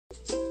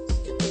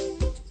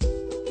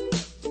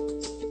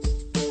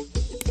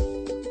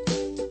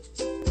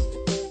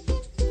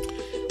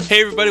Hey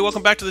everybody,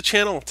 welcome back to the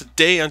channel.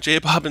 Today on J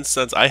Bob and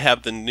Sons, I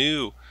have the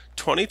new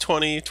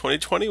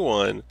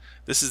 2020-2021.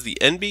 This is the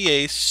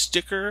NBA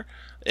sticker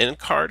and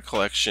card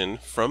collection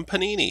from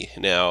Panini.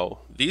 Now,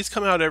 these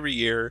come out every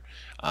year.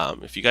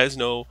 If you guys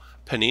know,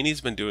 Panini's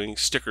been doing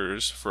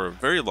stickers for a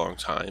very long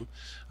time.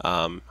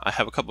 I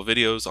have a couple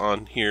videos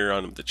on here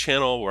on the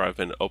channel where I've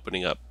been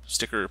opening up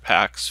sticker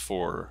packs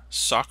for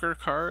soccer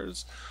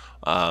cards.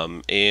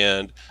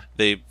 And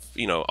they've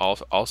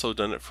also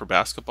done it for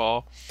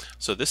basketball.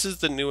 So this is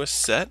the newest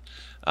set.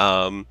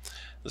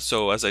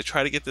 So as I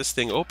try to get this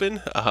thing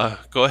open,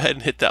 go ahead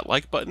and hit that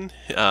like button.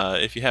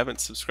 If you haven't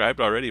subscribed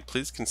already,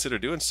 please consider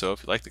doing so.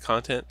 If you like the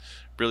content,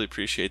 really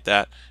appreciate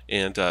that.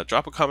 And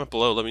drop a comment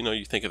below. Let me know what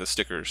you think of the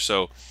stickers.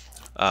 So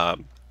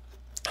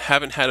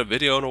haven't had a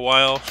video in a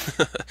while.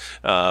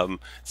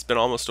 It's been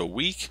almost a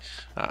week.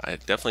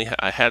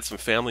 I had some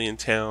family in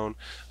town,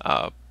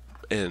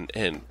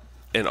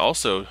 and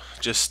also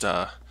just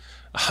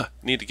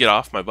need to get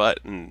off my butt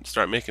and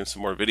start making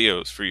some more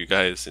videos for you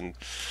guys. And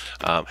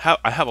I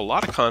have a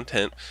lot of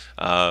content,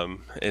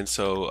 and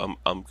so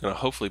I'm gonna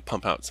hopefully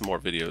pump out some more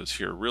videos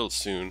here real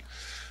soon.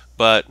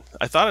 But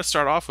I thought I'd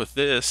start off with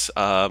this.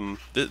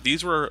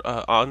 These were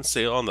on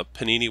sale on the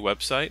Panini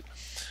website.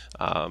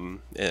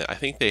 And I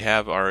think they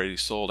have already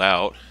sold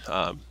out.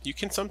 You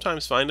can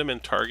sometimes find them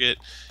in Target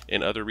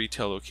and other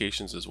retail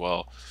locations as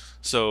well.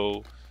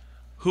 So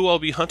who I'll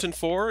be hunting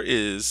for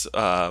is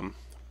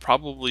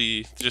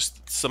probably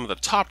just some of the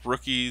top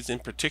rookies. In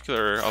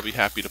particular, I'll be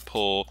happy to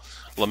pull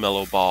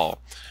LaMelo Ball.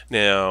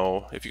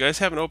 Now, if you guys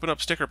haven't opened up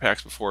sticker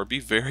packs before, be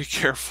very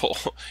careful.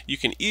 You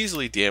can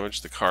easily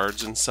damage the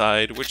cards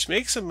inside, which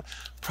makes them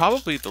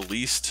probably the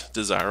least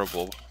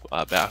desirable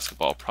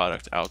basketball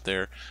product out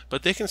there,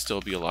 but they can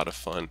still be a lot of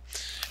fun.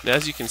 And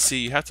as you can see,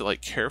 you have to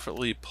like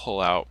carefully pull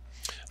out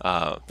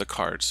the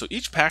cards. So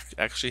each pack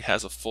actually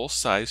has a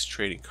full-size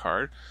trading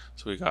card.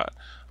 So we got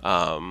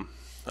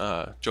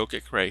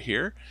Jokic right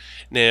here.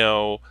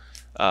 Now,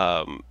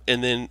 and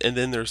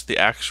then there's the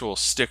actual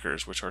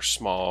stickers, which are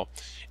small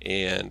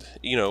and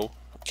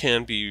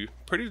can be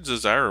pretty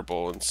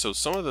desirable. And so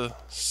some of the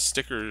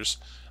stickers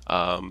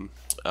of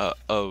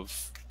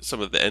some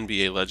of the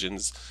NBA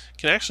legends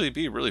can actually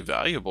be really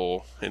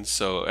valuable. And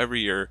so every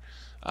year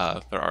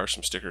there are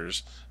some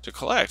stickers to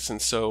collect.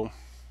 And so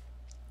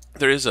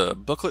there is a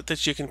booklet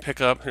that you can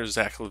pick up. Here's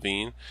Zach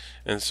LaVine,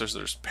 and so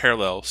there's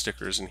parallel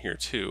stickers in here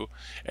too.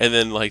 And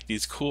then like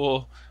these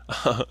cool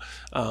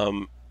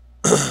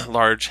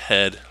large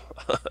head,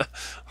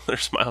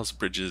 there's Miles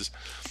Bridges,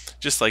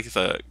 just like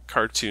the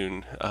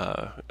cartoon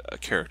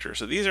character.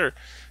 So these are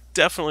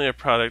definitely a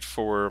product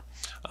for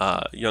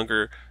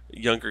younger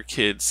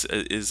kids.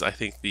 Is I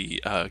think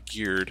the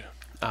geared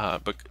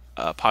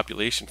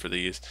population for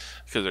these,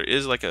 because there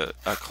is like a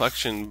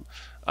collection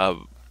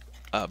of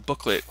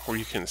booklet where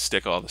you can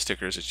stick all the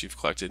stickers that you've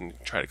collected and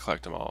try to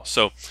collect them all.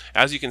 So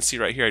as you can see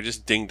right here, I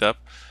just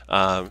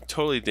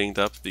totally dinged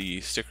up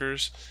the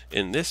stickers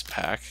in this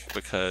pack,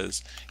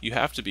 because you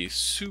have to be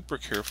super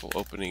careful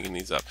opening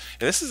these up.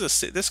 And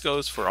this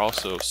goes for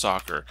also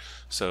soccer.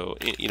 So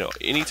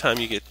anytime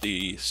you get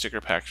the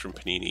sticker packs from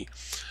Panini,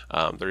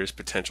 there is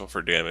potential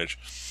for damage.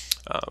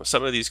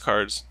 Some of these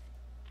cards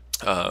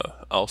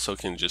also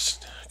can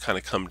just kind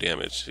of come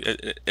damaged,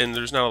 and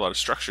there's not a lot of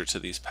structure to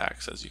these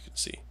packs, as you can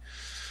see.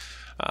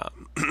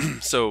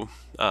 So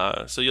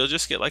you'll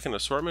just get like an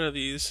assortment of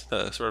these,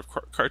 sort of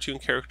cartoon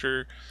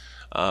character,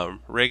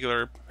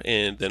 regular,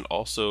 and then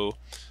also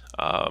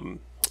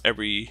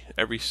every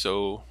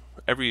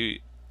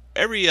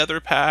other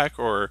pack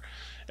or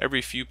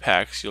every few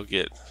packs you'll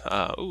get.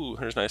 Ooh,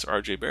 here's nice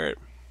RJ Barrett.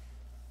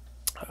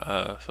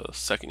 So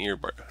second year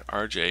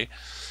RJ.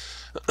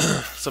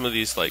 Some of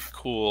these like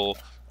cool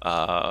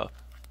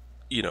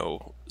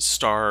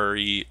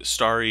starry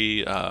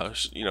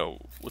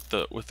with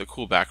the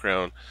cool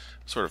background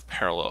sort of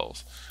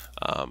parallels.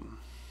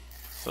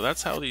 So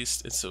that's how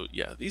these. And so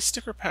yeah, these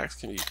sticker packs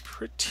can be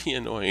pretty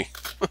annoying.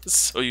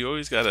 So you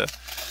always gotta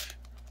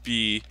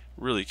be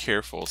really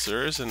careful. So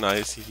there's a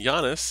nice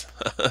Giannis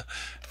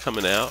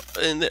coming out,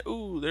 and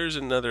there's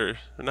another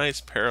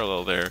nice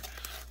parallel there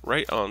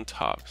right on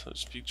top. So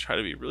just try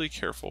to be really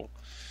careful.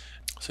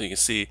 So you can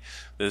see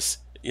this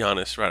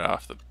Giannis right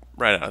out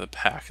of the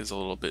pack is a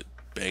little bit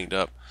banged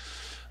up.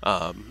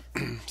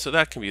 So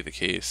that can be the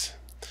case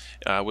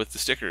with the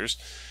stickers,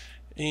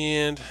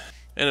 and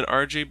an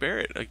RJ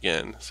Barrett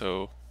again.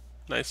 So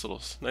nice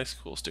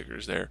cool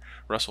stickers there.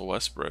 Russell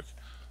Westbrook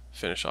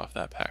finish off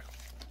that pack.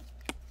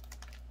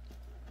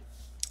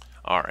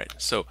 All right,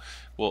 so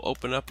we'll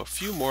open up a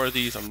few more of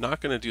these. I'm not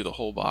going to do the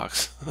whole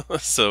box.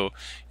 So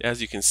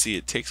as you can see,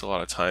 it takes a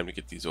lot of time to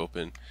get these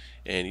open,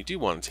 and you do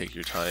want to take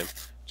your time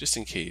just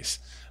in case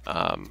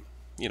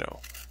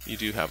you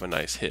do have a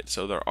nice hit.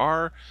 So there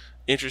are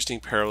interesting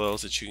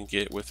parallels that you can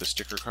get with the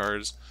sticker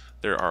cards.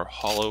 There are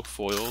hollow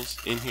foils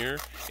in here,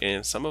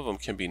 and some of them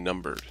can be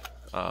numbered.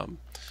 I'm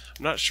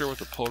not sure what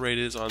the pull rate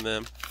is on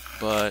them,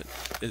 but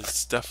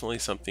it's definitely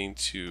something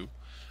to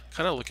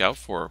kind of look out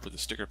for with the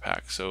sticker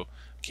pack. So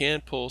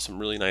can pull some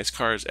really nice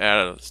cards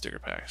out of the sticker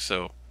pack.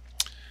 So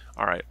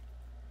All right.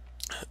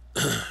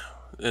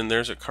 And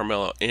there's a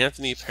Carmelo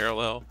Anthony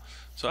parallel.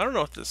 So I don't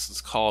know what this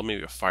is called.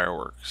 Maybe a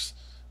fireworks.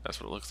 That's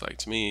what it looks like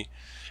to me.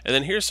 And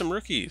then here's some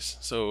rookies.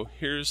 So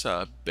here's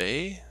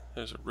Bay.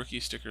 There's a rookie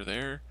sticker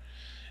there.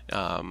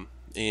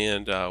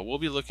 And we'll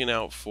be looking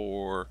out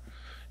for,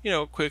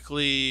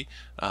 quickly.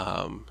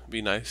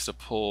 Be nice to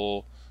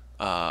pull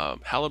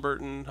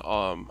Halliburton.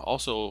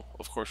 Also,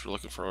 of course, we're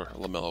looking for a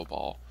LaMelo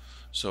Ball.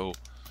 So,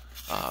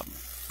 um,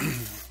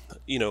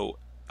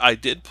 I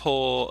did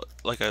pull,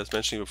 like I was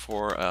mentioning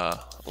before,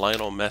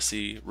 Lionel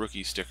Messi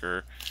rookie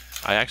sticker.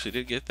 I actually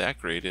did get that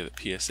graded at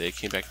PSA.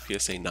 Came back to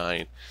PSA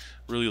 9.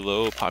 Really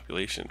low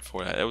population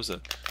for that. It was a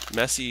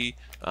Messi,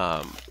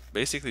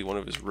 basically one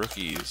of his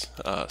rookies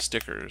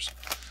stickers.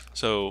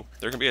 So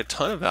there can be a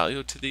ton of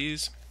value to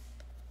these.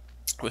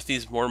 With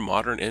these more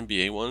modern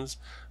NBA ones,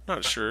 I'm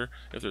not sure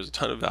if there's a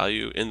ton of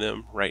value in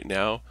them right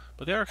now,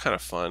 but they are kind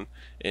of fun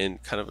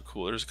and kind of a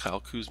cool. There's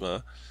Kyle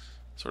Kuzma,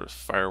 sort of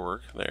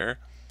firework there.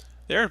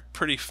 They're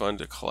pretty fun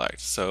to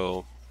collect,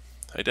 so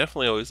I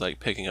definitely always like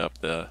picking up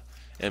the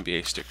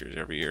NBA stickers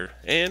every year,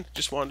 and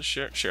just wanted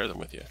to share them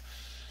with you,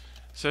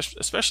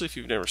 especially if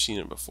you've never seen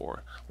them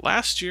before.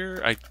 Last year,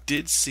 I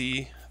did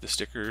see the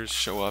stickers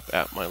show up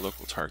at my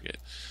local Target,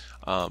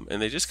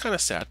 and they just kind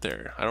of sat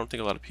there. I don't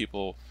think a lot of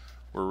people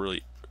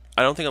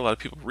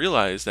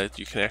realize that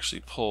you can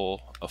actually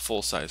pull a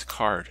full-size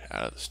card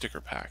out of the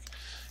sticker pack,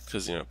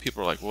 because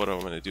people are like, what am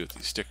I going to do with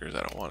these stickers? I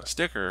don't want a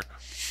sticker.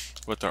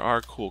 But there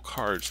are cool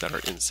cards that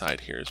are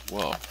inside here as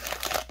well,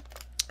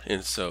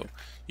 and so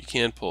you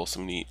can pull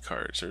some neat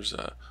cards. There's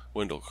a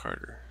Wendell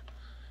Carter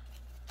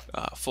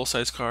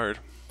full-size card,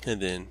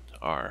 and then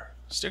our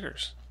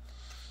stickers.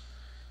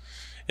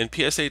 And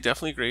PSA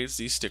definitely grades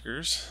these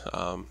stickers.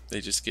 They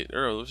just get,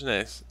 there's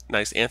a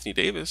nice Anthony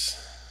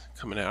Davis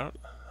coming out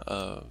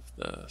of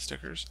the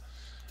stickers.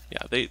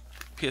 Yeah,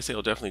 PSA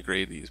will definitely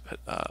grade these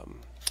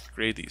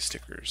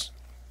stickers.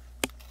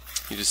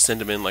 You just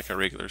send them in like a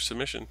regular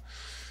submission.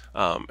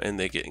 And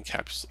they get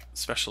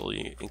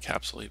specially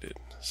encapsulated.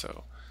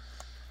 So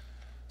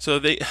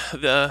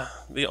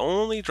the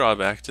only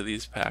drawback to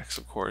these packs,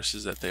 of course,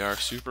 is that they are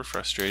super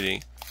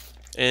frustrating,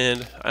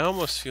 and I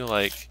almost feel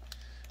like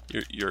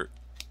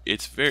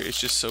it's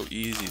just so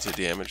easy to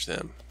damage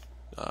them,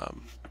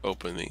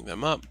 opening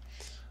them up.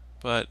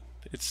 But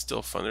it's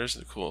still fun. There's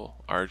a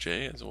cool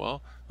RJ as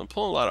well. I'm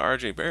pulling a lot of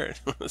RJ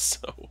Barrett,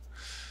 so.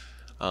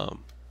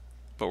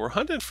 But we're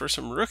hunting for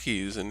some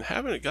rookies and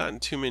haven't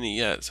gotten too many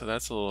yet, so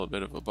that's a little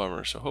bit of a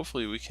bummer. So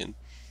hopefully we can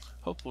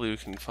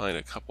find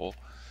a couple,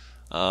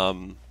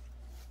 pull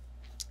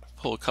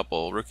a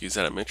couple rookies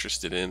that I'm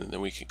interested in, and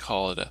then we can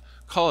call it a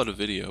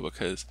video,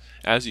 because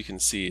as you can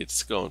see,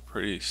 it's going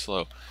pretty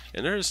slow.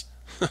 And there's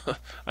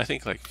I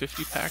think like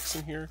 50 packs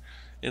in here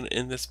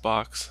in this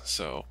box.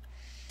 So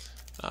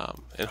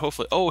and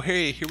hopefully, oh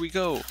hey, here we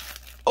go.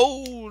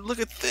 Oh, look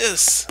at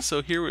this.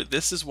 So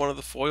this is one of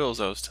the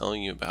foils I was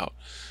telling you about.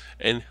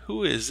 And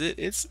who is it?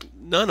 It's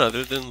none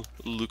other than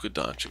Luka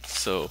Doncic.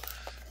 So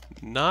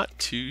not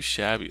too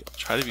shabby. I'll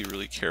try to be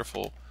really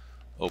careful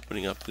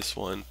opening up this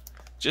one,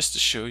 just to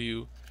show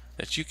you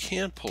that you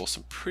can pull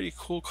some pretty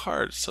cool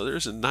cards. So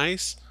there's a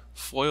nice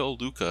foil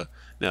Luka.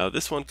 Now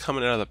this one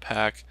coming out of the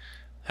pack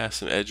has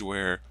some edge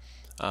wear.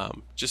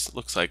 Just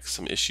looks like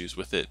some issues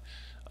with it.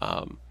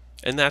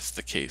 And that's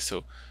the case.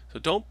 So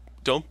don't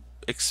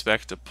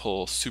expect to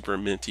pull super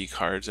minty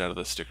cards out of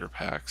the sticker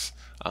packs,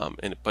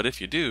 but if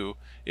you do,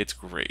 it's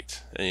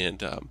great.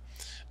 And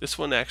this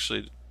one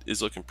actually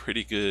is looking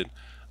pretty good,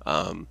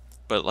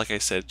 but like I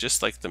said,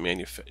 just like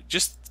the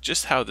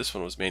just how this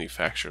one was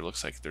manufactured,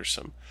 looks like there's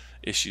some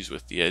issues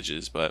with the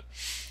edges, but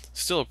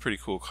still a pretty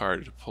cool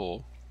card to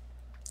pull.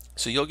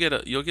 So you'll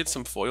get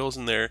some foils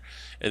in there,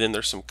 and then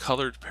there's some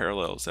colored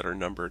parallels that are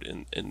numbered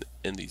in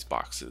these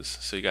boxes,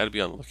 so you got to be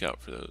on the lookout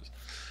for those.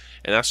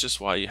 And that's just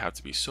why you have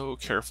to be so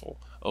careful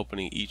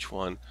opening each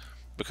one,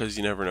 because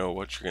you never know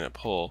what you're going to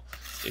pull,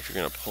 if you're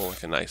going to pull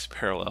like a nice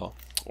parallel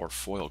or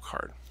foil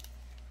card.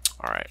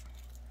 Alright,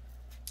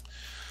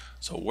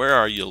 so where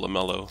are you,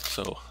 LaMelo?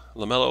 So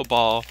LaMelo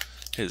Ball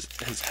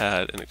has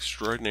had an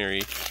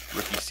extraordinary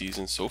rookie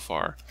season so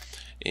far.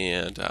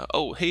 And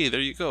oh hey,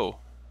 there you go.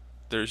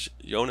 There's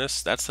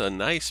Jonas. That's a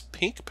nice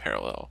pink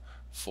parallel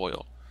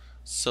foil.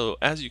 So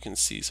as you can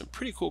see, some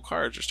pretty cool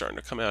cards are starting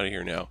to come out of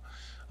here now.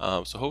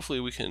 So hopefully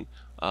we can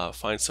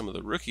find some of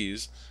the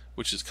rookies,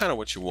 which is kind of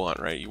what you want,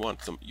 right? You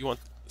want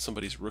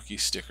somebody's rookie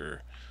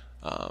sticker.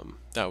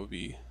 That would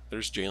be,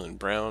 there's Jaylen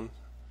Brown,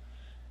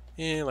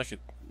 and like a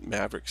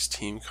Mavericks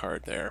team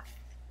card there.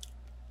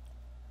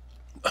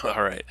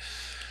 All right,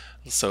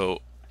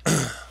 so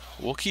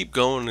we'll keep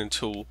going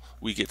until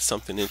we get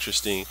something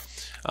interesting,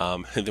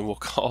 and then we'll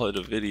call it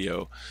a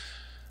video.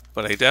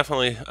 But I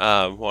definitely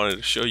wanted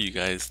to show you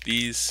guys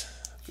these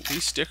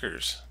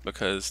stickers,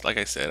 because like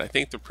I said, I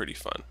think they're pretty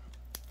fun.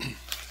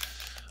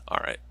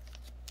 Alright,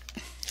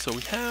 so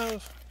we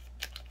have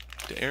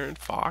De'Aaron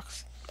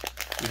Fox,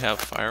 we have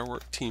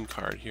Firework team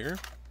card here.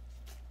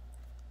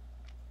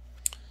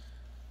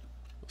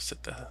 We'll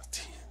set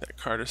that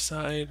card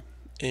aside,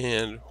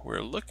 And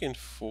we're looking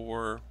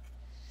for,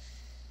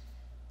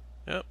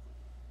 yep,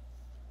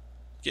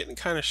 getting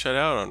kind of shut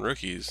out on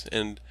rookies,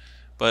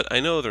 but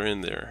I know they're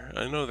in there.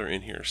 I know they're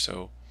in here,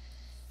 so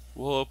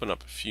we'll open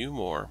up a few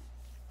more.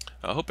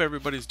 I hope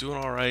everybody's doing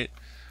all right.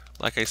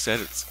 Like I said,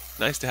 it's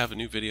nice to have a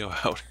new video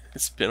out.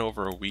 It's been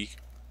over a week,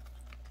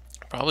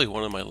 probably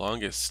one of my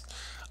longest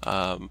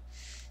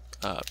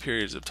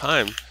periods of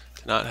time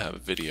to not have a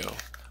video.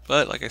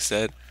 But like I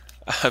said,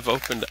 I've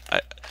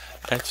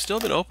still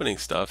been opening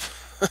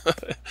stuff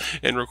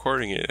and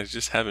recording it. I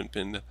just haven't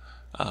been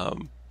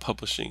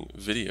publishing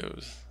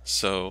videos.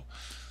 So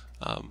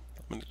I'm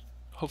gonna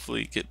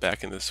hopefully get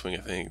back in the swing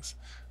of things.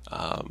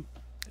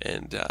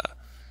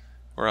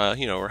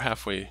 We're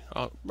halfway,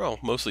 well,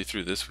 mostly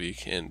through this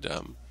week, and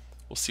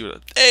we'll see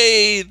what.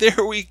 Hey,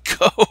 there we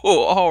go.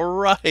 All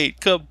right,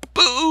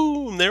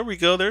 kaboom! There we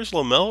go. There's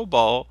LaMelo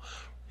Ball,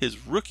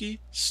 his rookie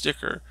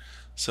sticker.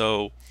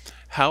 So,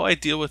 how I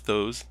deal with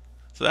those?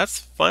 So that's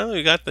finally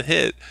we got the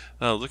hit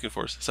that I was looking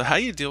for. So how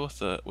you deal with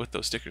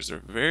those stickers? They're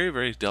very,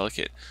 very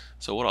delicate.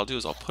 So what I'll do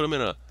is I'll put them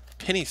in a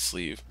penny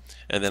sleeve,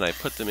 and then I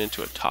put them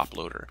into a top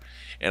loader,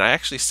 and I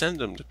actually send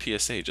them to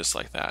PSA just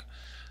like that.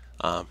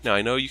 Now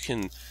I know you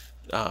can.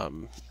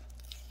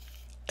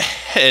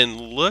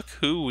 And look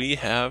who we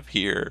have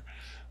here.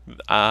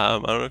 I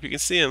don't know if you can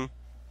see him,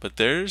 but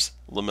there's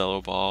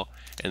LaMelo Ball,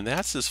 and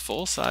that's his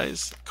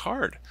full-size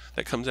card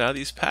that comes out of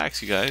these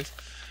packs, you guys.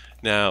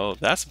 Now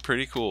that's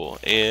pretty cool,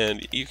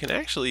 and you can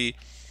actually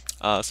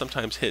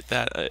sometimes hit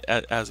that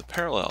as a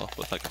parallel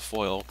with like a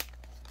foil.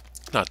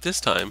 Not this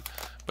time,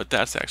 but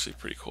that's actually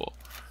pretty cool.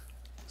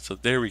 So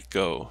there we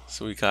go.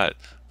 So we got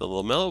the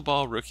LaMelo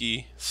Ball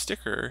rookie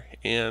sticker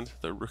and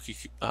the rookie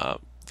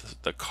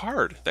the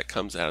card that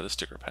comes out of the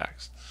sticker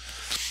packs.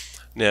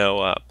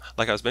 Now,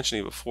 like I was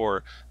mentioning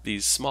before,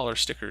 these smaller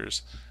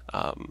stickers,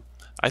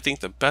 I think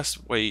the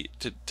best way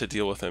to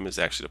deal with them is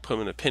actually to put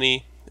them in a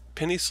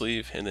penny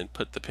sleeve, and then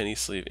put the penny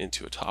sleeve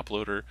into a top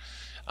loader,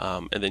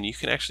 and then you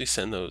can actually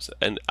send those.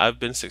 And I've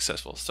been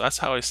successful. So that's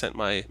how I sent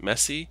my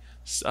Messi,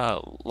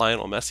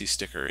 Lionel Messi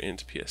sticker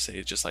into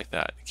PSA, just like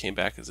that. It came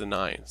back as a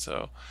 9,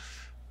 so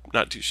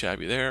not too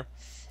shabby there.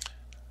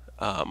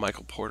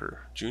 Michael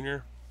Porter Jr.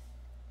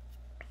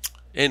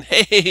 And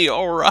hey,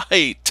 all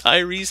right,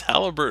 Tyrese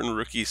Halliburton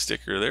rookie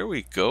sticker. There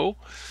we go.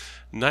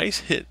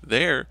 Nice hit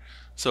there.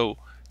 So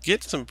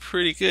get some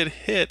pretty good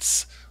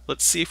hits.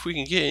 Let's see if we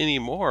can get any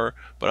more.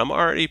 But I'm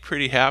already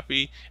pretty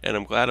happy, and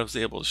I'm glad I was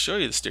able to show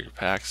you the sticker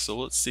packs. So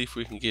let's see if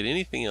we can get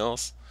anything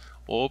else.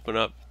 We'll open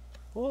up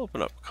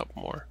a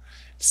couple more,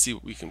 see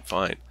what we can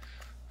find.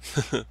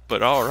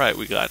 But all right,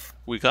 we got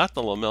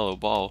the LaMelo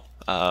Ball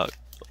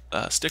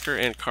sticker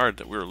and card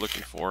that we were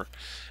looking for,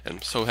 and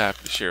I'm so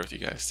happy to share with you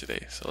guys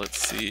today. So let's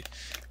see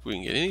if we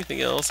can get anything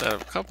else out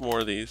of a couple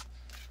more of these.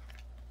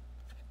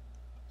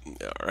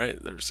 All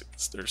right, there's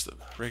the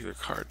regular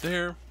card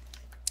there.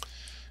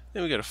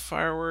 Then we got a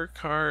firework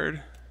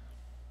card.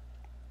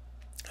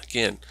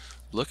 Again,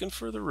 looking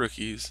for the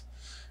rookies,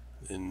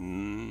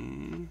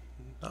 and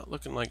not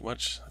looking like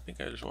much. I think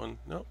there's one.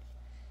 Nope,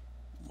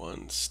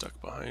 one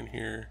stuck behind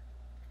here.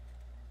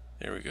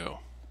 There we go.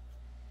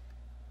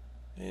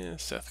 And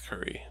Seth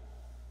Curry.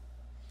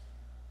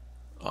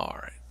 All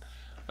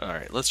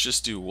right, let's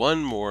just do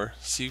one more,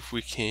 see if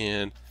we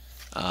can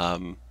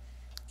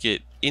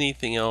get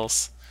anything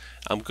else.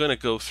 I'm gonna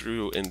go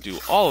through and do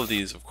all of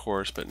these, of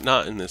course, but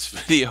not in this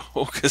video,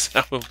 because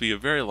that will be a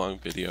very long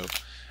video,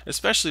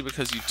 especially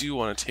because you do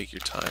want to take your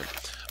time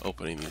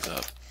opening these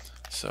up.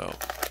 So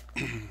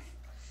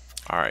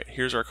all right,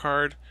 here's our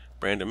card,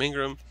 Brandon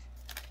Ingram,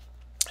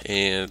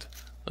 and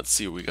let's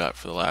see what we got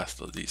for the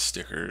last of these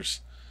stickers.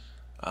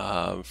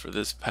 For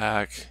this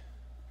pack,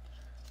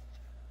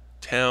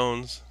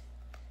 Towns,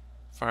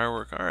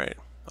 firework. All right,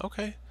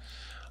 okay,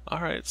 all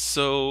right.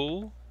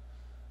 So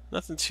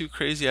nothing too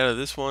crazy out of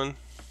this one.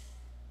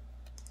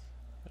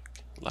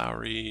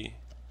 Lowry,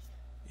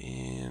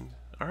 and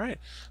all right.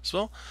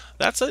 So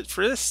that's it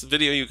for this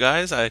video, you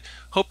guys. I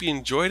hope you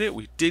enjoyed it.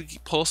 We did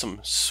pull some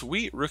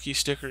sweet rookie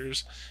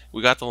stickers.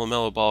 We got the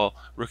LaMelo Ball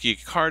rookie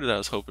card that I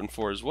was hoping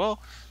for as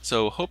well.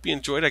 So hope you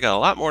enjoyed. I got a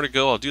lot more to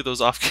go. I'll do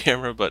those off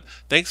camera, but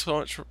thanks so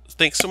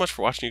much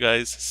for watching, you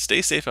guys.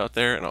 Stay safe out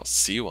there, and I'll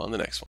see you on the next one.